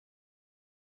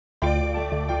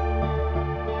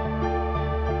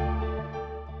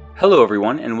Hello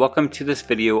everyone, and welcome to this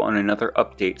video on another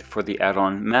update for the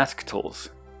add-on Mask Tools.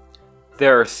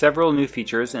 There are several new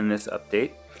features in this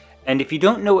update, and if you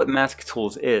don't know what Mask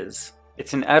Tools is,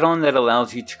 it's an add-on that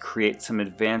allows you to create some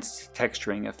advanced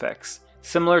texturing effects,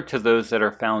 similar to those that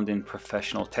are found in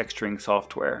professional texturing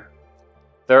software.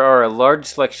 There are a large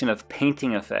selection of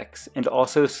painting effects, and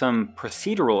also some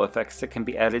procedural effects that can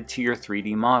be added to your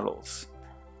 3D models.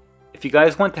 If you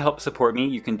guys want to help support me,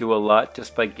 you can do a lot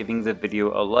just by giving the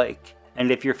video a like.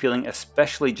 And if you're feeling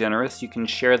especially generous, you can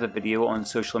share the video on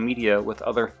social media with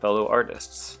other fellow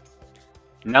artists.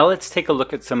 Now let's take a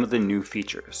look at some of the new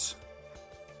features.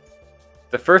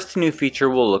 The first new feature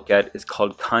we'll look at is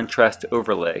called Contrast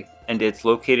Overlay, and it's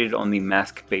located on the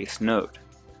Mask Base node.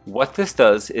 What this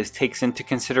does is takes into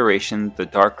consideration the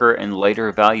darker and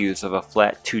lighter values of a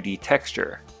flat 2D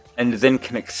texture, and then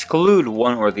can exclude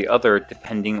one or the other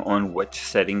depending on which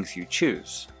settings you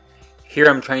choose. Here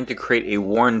I'm trying to create a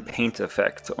worn paint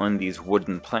effect on these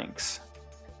wooden planks.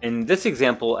 In this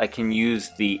example, I can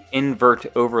use the invert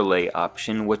overlay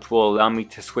option, which will allow me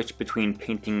to switch between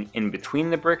painting in between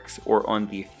the bricks or on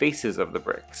the faces of the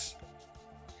bricks.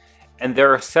 And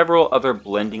there are several other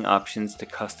blending options to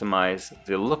customize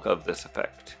the look of this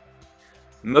effect.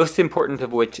 Most important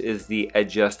of which is the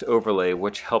Adjust Overlay,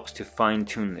 which helps to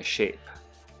fine-tune the shape.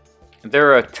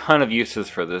 There are a ton of uses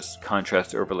for this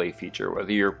Contrast Overlay feature,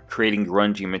 whether you're creating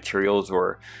grungy materials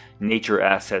or nature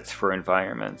assets for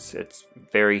environments. It's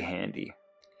very handy.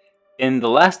 In the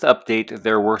last update,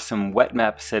 there were some wet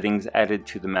map settings added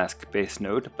to the Mask Base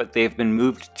node, but they've been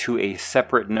moved to a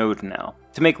separate node now,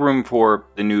 to make room for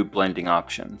the new blending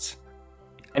options.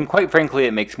 And quite frankly,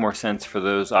 it makes more sense for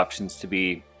those options to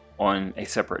be on a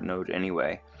separate node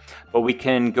anyway, but we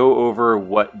can go over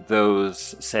what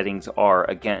those settings are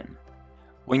again.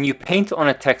 When you paint on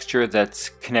a texture that's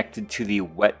connected to the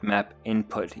wet map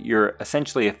input, you're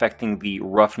essentially affecting the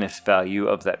roughness value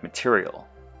of that material.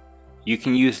 You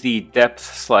can use the depth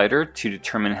slider to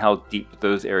determine how deep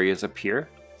those areas appear.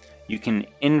 You can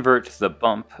invert the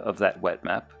bump of that wet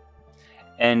map,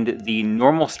 and the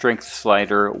normal strength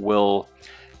slider will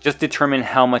just determine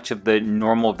how much of the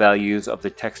normal values of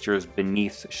the textures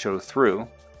beneath show through.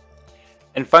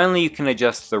 And finally, you can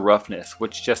adjust the roughness,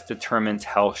 which just determines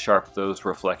how sharp those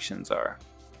reflections are.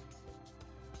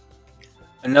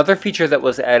 Another feature that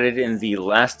was added in the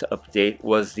last update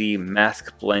was the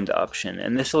Mask Blend option,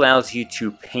 and this allows you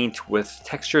to paint with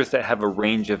textures that have a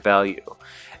range of value,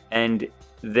 and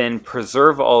then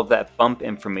preserve all of that bump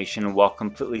information while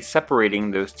completely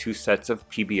separating those two sets of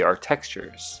PBR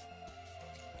textures.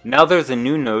 Now there's a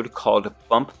new node called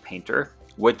Bump Painter,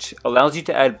 which allows you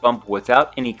to add bump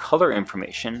without any color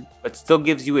information, but still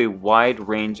gives you a wide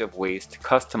range of ways to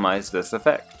customize this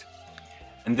effect.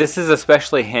 And this is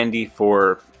especially handy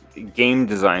for game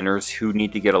designers who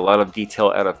need to get a lot of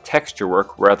detail out of texture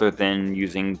work rather than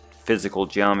using physical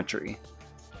geometry.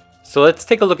 So let's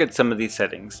take a look at some of these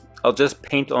settings. I'll just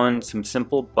paint on some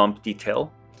simple bump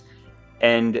detail.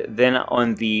 And then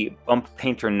on the Bump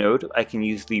Painter node, I can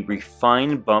use the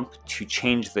Refine Bump to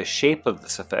change the shape of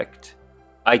this effect.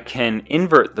 I can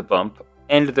invert the bump,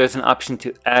 and there's an option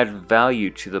to add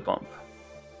value to the bump.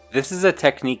 This is a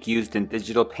technique used in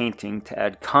digital painting to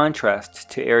add contrast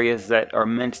to areas that are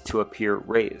meant to appear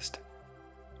raised.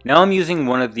 Now I'm using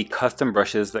one of the custom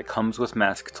brushes that comes with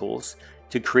Mask Tools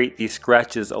to create these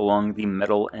scratches along the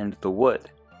metal and the wood.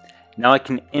 Now I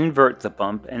can invert the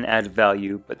bump and add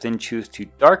value, but then choose to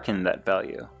darken that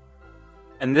value.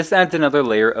 And this adds another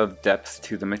layer of depth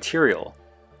to the material.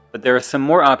 But there are some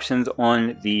more options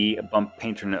on the Bump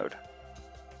Painter node.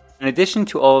 In addition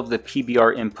to all of the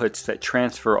PBR inputs that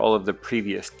transfer all of the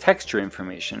previous texture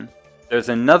information, there's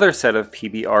another set of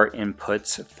PBR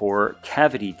inputs for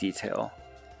cavity detail.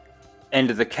 And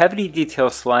the cavity detail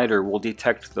slider will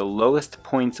detect the lowest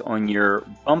points on your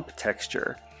bump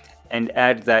texture and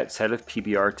add that set of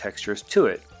PBR textures to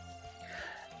it.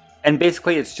 And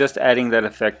basically it's just adding that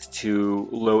effect to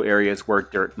low areas where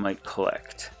dirt might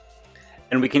collect.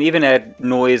 And we can even add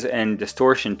noise and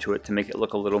distortion to it to make it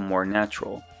look a little more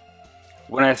natural.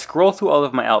 When I scroll through all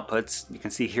of my outputs, you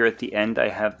can see here at the end I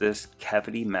have this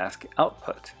cavity mask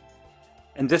output.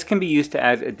 And this can be used to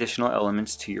add additional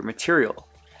elements to your material.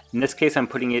 In this case I'm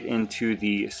putting it into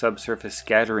the subsurface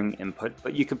scattering input,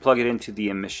 but you could plug it into the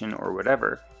emission or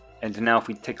whatever. And now if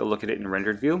we take a look at it in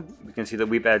rendered view, we can see that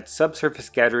we've added subsurface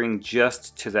scattering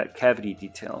just to that cavity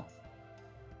detail.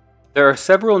 There are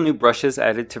several new brushes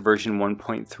added to version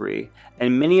 1.3,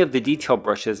 and many of the detail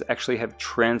brushes actually have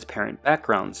transparent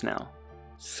backgrounds now.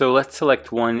 So let's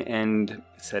select one and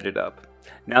set it up.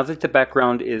 Now that the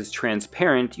background is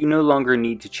transparent, you no longer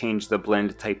need to change the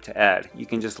blend type to add. You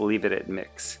can just leave it at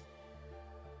mix.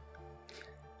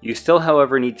 You still,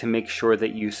 however, need to make sure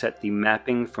that you set the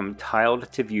mapping from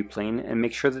tiled to viewplane and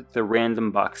make sure that the random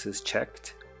box is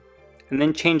checked. And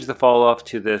then change the fall off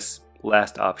to this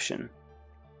last option.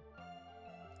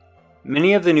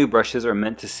 Many of the new brushes are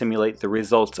meant to simulate the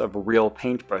results of real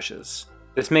paint brushes.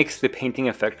 This makes the painting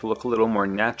effect look a little more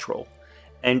natural.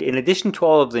 And in addition to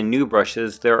all of the new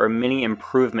brushes, there are many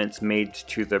improvements made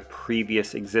to the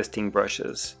previous existing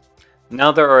brushes.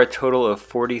 Now there are a total of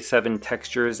 47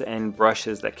 textures and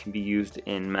brushes that can be used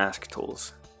in Mask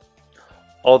Tools.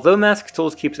 Although Mask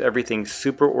Tools keeps everything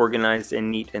super organized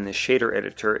and neat in the shader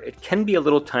editor, it can be a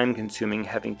little time consuming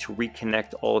having to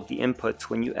reconnect all of the inputs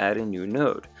when you add a new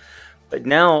node. But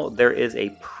now there is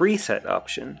a preset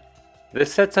option.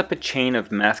 This sets up a chain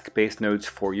of mask-based nodes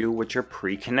for you which are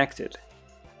pre-connected.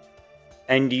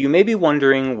 And you may be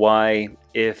wondering why,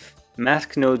 if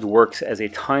Mask Nodes works as a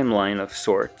timeline of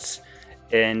sorts,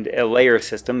 and a layer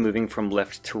system moving from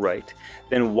left to right,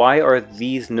 then why are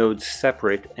these nodes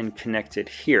separate and connected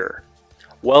here?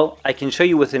 Well, I can show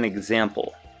you with an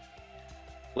example.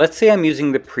 Let's say I'm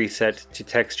using the preset to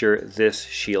texture this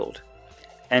shield,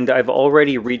 and I've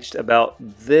already reached about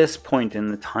this point in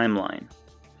the timeline.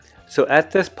 So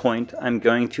at this point, I'm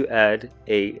going to add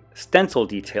a stencil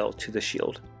detail to the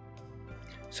shield.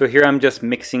 So here I'm just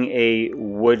mixing a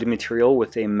wood material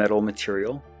with a metal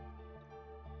material.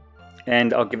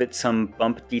 And I'll give it some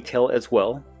bump detail as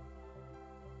well.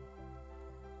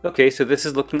 Okay, so this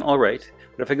is looking alright,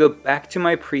 but if I go back to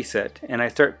my preset and I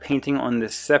start painting on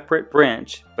this separate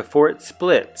branch before it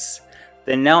splits,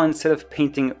 then now instead of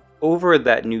painting over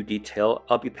that new detail,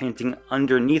 I'll be painting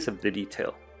underneath of the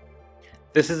detail.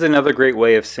 This is another great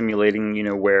way of simulating,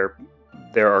 where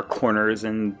there are corners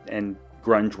and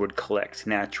grunge would collect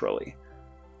naturally.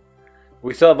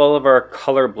 We still have all of our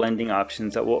color blending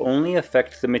options that will only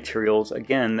affect the materials,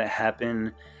 again, that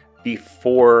happen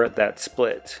before that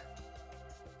split.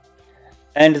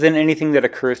 And then anything that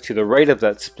occurs to the right of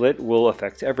that split will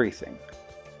affect everything.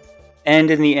 And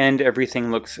in the end,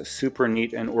 everything looks super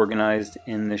neat and organized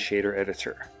in the shader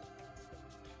editor.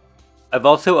 I've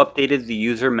also updated the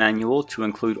user manual to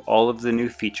include all of the new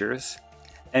features.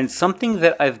 And something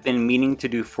that I've been meaning to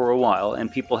do for a while,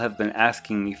 and people have been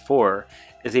asking me for,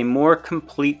 is a more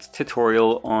complete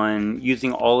tutorial on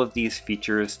using all of these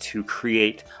features to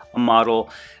create a model,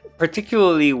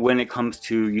 particularly when it comes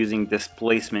to using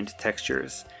displacement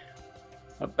textures.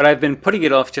 But I've been putting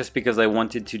it off just because I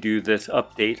wanted to do this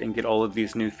update and get all of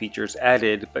these new features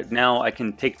added, but now I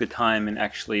can take the time and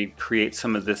actually create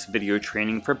some of this video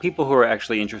training for people who are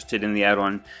actually interested in the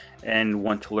add-on and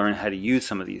want to learn how to use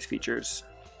some of these features.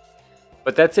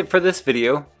 But that's it for this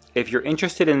video. If you're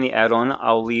interested in the add-on,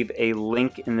 I'll leave a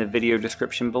link in the video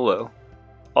description below.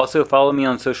 Also follow me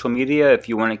on social media if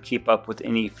you want to keep up with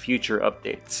any future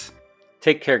updates.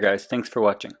 Take care guys, thanks for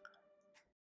watching.